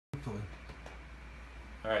Hopefully.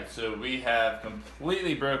 All right, so we have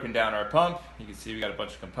completely broken down our pump. You can see we got a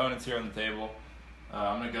bunch of components here on the table.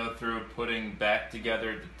 I'm gonna go through putting back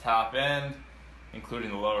together the top end,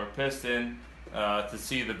 including the lower piston. To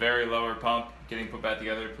see the very lower pump getting put back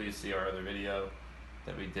together, please see our other video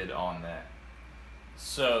that we did on that.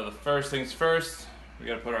 So the first things first, we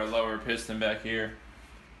gotta put our lower piston back here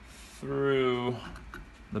through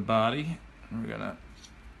the body. We're gonna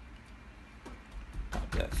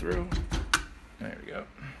pop that through. There we go.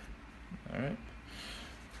 All right.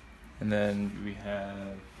 And then we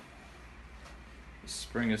have the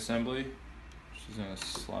spring assembly, which is gonna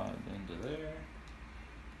slide into there.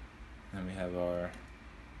 And we have our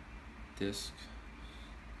disc,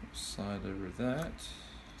 slide over that.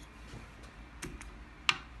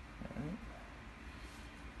 All right.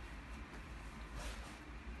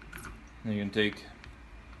 Then you can take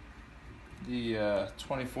the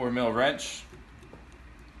 24 mil wrench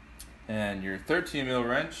and your 13 mil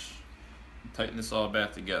wrench and tighten this all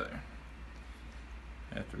back together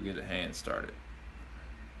after we get a hand started.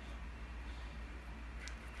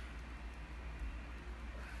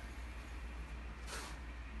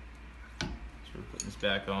 So we're putting this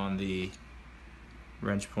back on the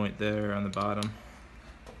wrench point there on the bottom.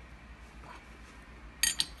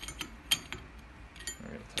 We're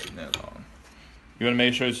going to tighten that on. You want to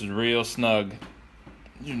make sure this is real snug.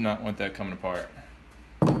 You do not want that coming apart.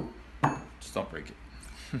 Just don't break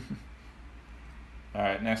it.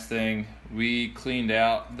 Alright, next thing, we cleaned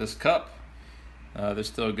out this cup. There's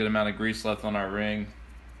still a good amount of grease left on our ring.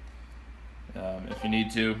 If you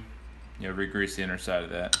need to, re-grease the inner side of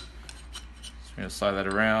that. So we're going to slide that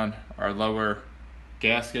around. Our lower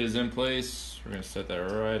gasket is in place. We're going to set that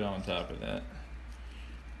right on top of that.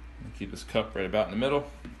 And keep this cup right about in the middle.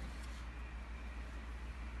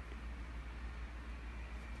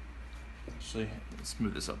 Actually, let's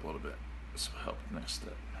move this up a little bit. This will help the next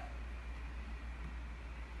step.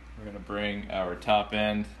 We're going to bring our top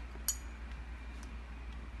end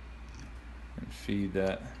and feed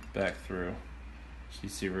that back through. So you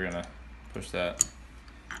see we're going to push that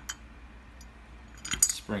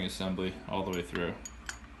spring assembly all the way through.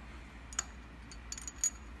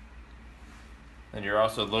 Then you're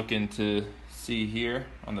also looking to see here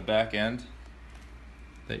on the back end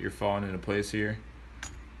that you're falling into place here.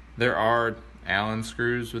 There are Allen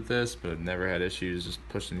screws with this, but I've never had issues just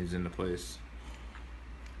pushing these into place.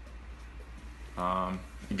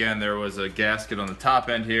 Again, there was a gasket on the top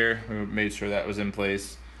end here. We made sure that was in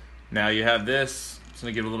place. Now you have this. It's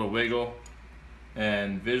going to give a little wiggle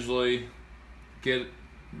and visually get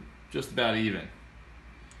just about even.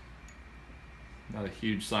 Not a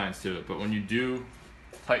huge science to it, but when you do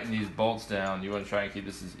tighten these bolts down, you want to try and keep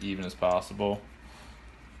this as even as possible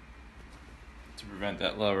to prevent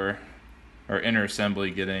that lower or inner assembly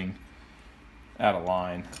getting out of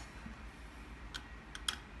line.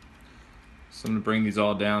 So I'm going to bring these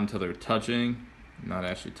all down until they're touching, not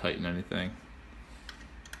actually tighten anything.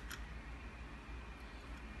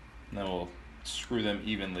 And then we'll screw them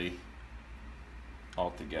evenly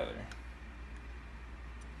all together.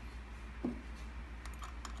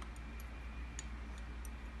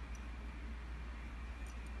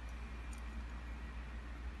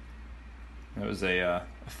 That was a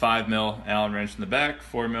 5 mil Allen wrench in the back,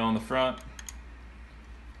 4 mil in the front.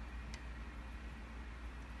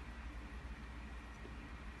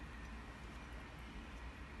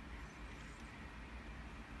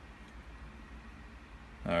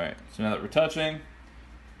 All right, so now that we're touching,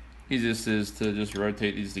 easiest is to just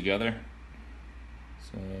rotate these together.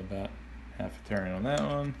 So about half a turn on that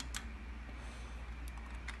one.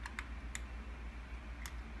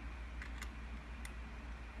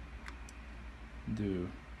 Do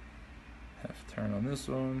half a turn on this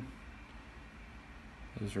one.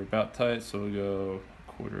 Those are about tight, so we'll go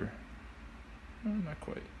a quarter. No, not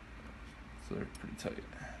quite. So they're pretty tight.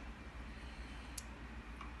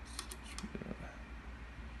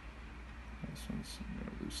 This one's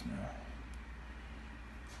loose now.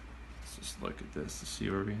 Let's just look at this to see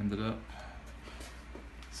where we ended up.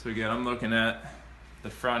 So again, I'm looking at the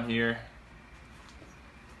front here.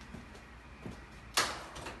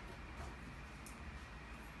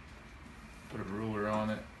 Put a ruler on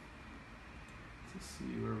it to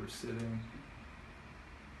see where we're sitting.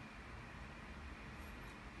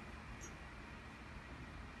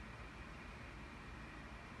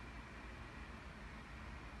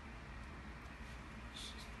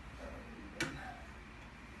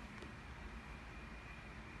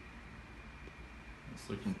 It's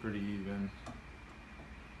looking pretty even.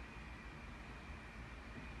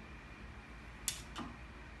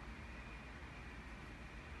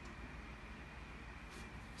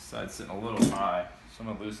 Side's sitting a little high, so I'm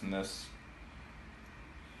gonna loosen this.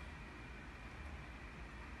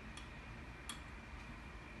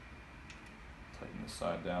 Tighten the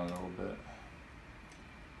side down a little bit.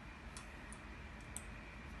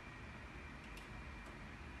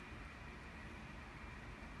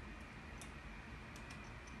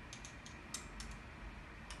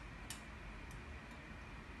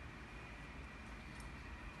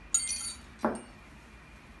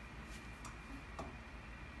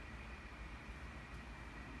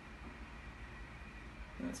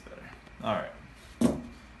 That's better. All right.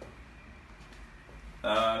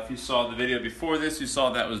 If you saw the video before this, you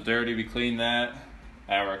saw that was dirty. We cleaned that.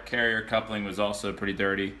 Our carrier coupling was also pretty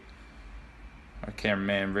dirty. Our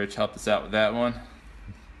cameraman Rich helped us out with that one.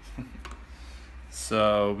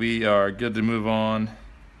 So we are good to move on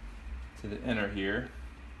to the inner here.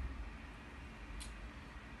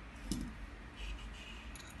 I'm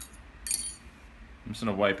just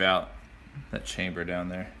gonna wipe out that chamber down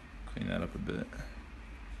there, clean that up a bit.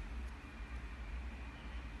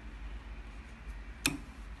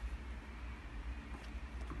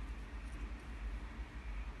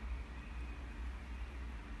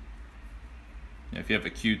 If you have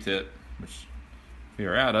a Q-tip, which we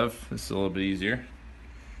are out of, this is a little bit easier.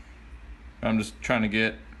 I'm just trying to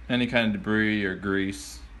get any kind of debris or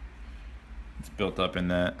grease that's built up in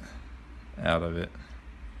that out of it.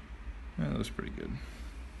 That looks pretty good.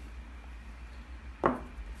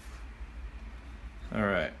 All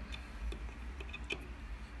right.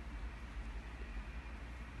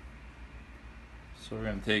 So we're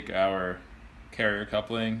going to take our carrier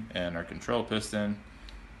coupling and our control piston,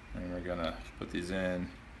 and we're gonna put these in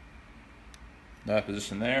that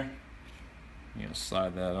position there. You're gonna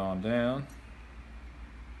slide that on down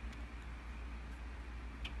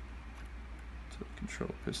so the control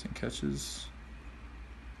piston catches.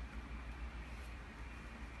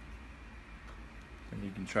 And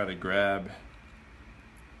you can try to grab.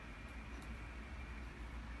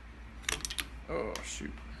 Oh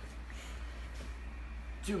shoot!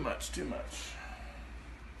 Too much. Let's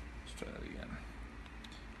try that again.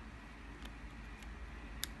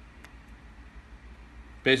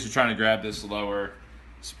 Basically trying to grab this lower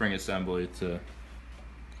spring assembly to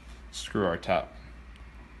screw our top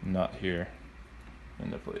nut here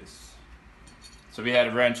into place. So we had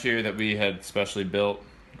a wrench here that we had specially built,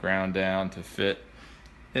 ground down to fit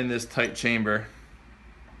in this tight chamber.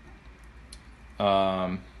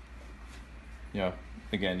 You know,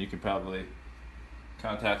 again, you could probably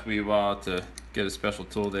contact Wiwa to get a special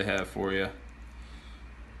tool they have for you,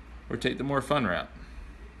 or take the more fun route.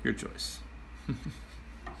 Your choice.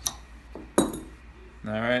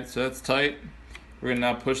 Alright, so that's tight. We're going to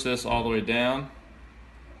now push this all the way down.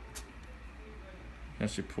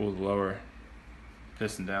 Actually pull the lower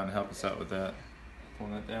piston down to help us out with that.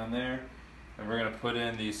 Pulling that down there. And we're going to put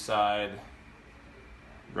in the side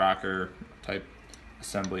rocker type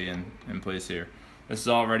assembly in place here. This is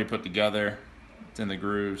already put together. It's in the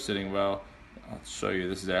groove, sitting well. I'll show you,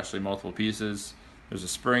 this is actually multiple pieces. There's a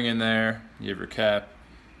spring in there. You have your cap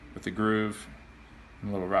with the groove. And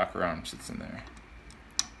a little rocker arm sits in there.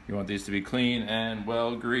 You want these to be clean and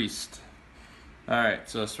well greased. Alright,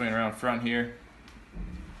 so swing around front here.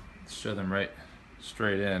 Let's show them right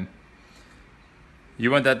straight in.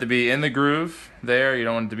 You want that to be in the groove there. You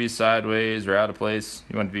don't want it to be sideways or out of place.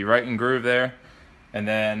 You want it to be right in groove there. And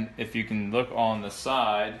then if you can look on the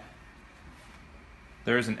side,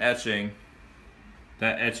 there's an etching.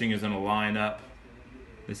 That etching is going to line up.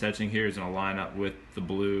 This etching here is going to line up with the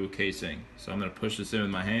blue casing. So I'm going to push this in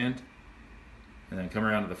with my hand. And then come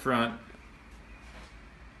around to the front,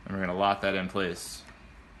 and we're going to lock that in place.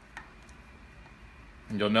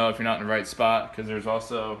 And you'll know if you're not in the right spot, because there's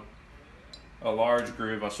also a large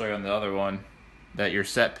groove, I'll show you on the other one, that your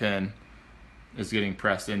set pin is getting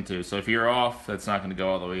pressed into. So if you're off, that's not going to go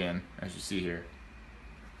all the way in, as you see here.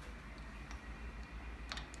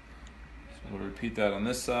 So we'll repeat that on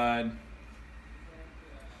this side.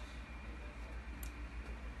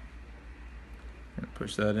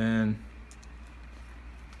 Push that in.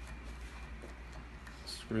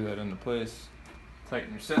 Screw that into place.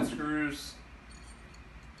 Tighten your set screws.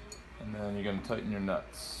 And then you're going to tighten your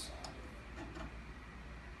nuts.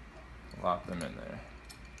 Lock them in there.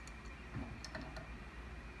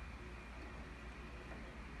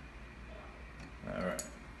 Alright.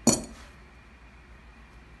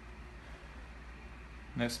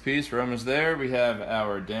 Next piece, we're almost there. We have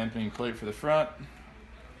our dampening plate for the front.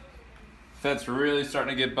 If that's really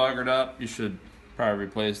starting to get buggered up, you should probably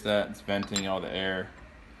replace that. It's venting all the air.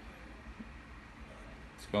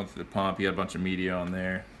 It's going through the pump. You got a bunch of media on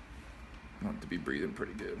there. You want it to be breathing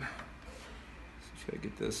pretty good. So Just gotta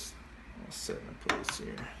get this all set in place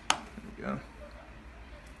here. There we go.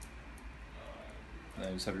 Then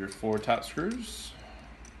you just have your 4 top screws.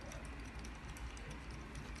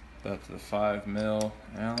 Up to the 5mm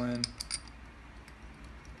Allen.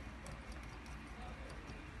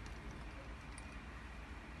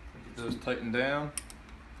 Get those tightened down.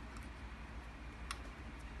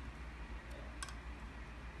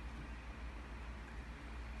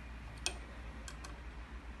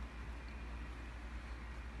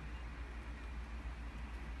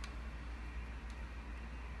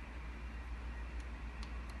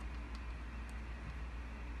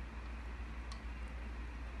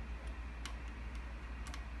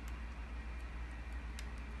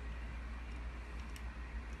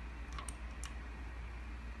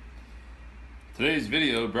 Today's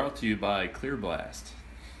video brought to you by CLEARBLAST,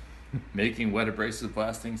 making wet abrasive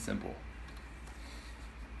blasting simple.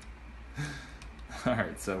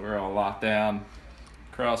 Alright, so we're all locked down,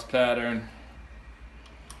 cross pattern,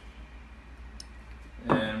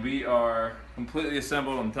 and we are completely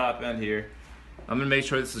assembled on the top end here. I'm going to make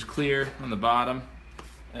sure this is clear on the bottom,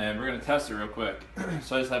 and we're going to test it real quick.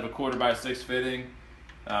 So I just have a 1/4x6 fitting.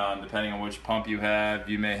 Depending on which pump you have,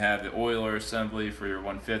 you may have the oil or assembly for your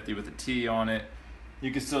 150 with a T on it.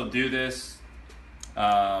 You can still do this.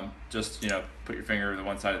 Just put your finger over the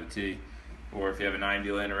one side of the T, or if you have a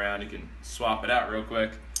 90 laying around, you can swap it out real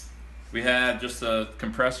quick. We have just a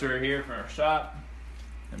compressor here from our shop,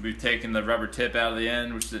 and we've taken the rubber tip out of the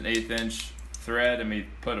end, which is an 1/8 inch thread, and we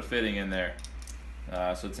put a fitting in there.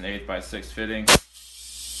 So it's an 8x6 fitting,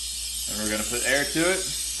 and we're going to put air to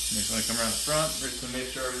it. I'm just going to come around the front. We're just going to make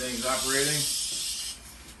sure everything's operating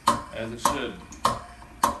as it should.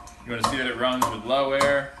 You want to see that it runs with low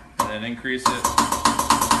air, and then increase it.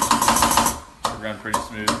 It'll run pretty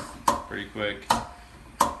smooth, pretty quick.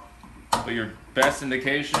 But your best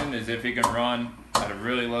indication is if you can run at a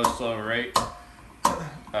really low, slow rate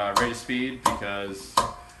of speed, because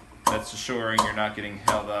that's assuring you're not getting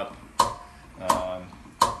held up,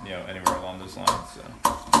 anywhere along those lines. So.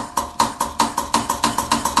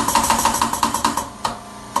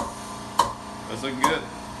 That's looking good.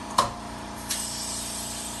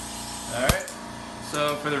 Alright,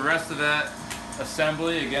 so for the rest of that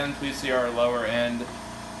assembly, again, please see our lower end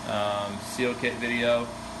seal kit video,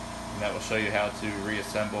 and that will show you how to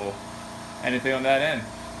reassemble anything on that end.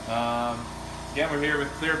 Again, we're here with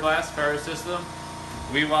CLEARBLAST Ferro System,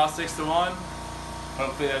 Wiwa 6-to-1.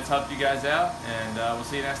 Hopefully that's helped you guys out, and we'll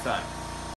see you next time.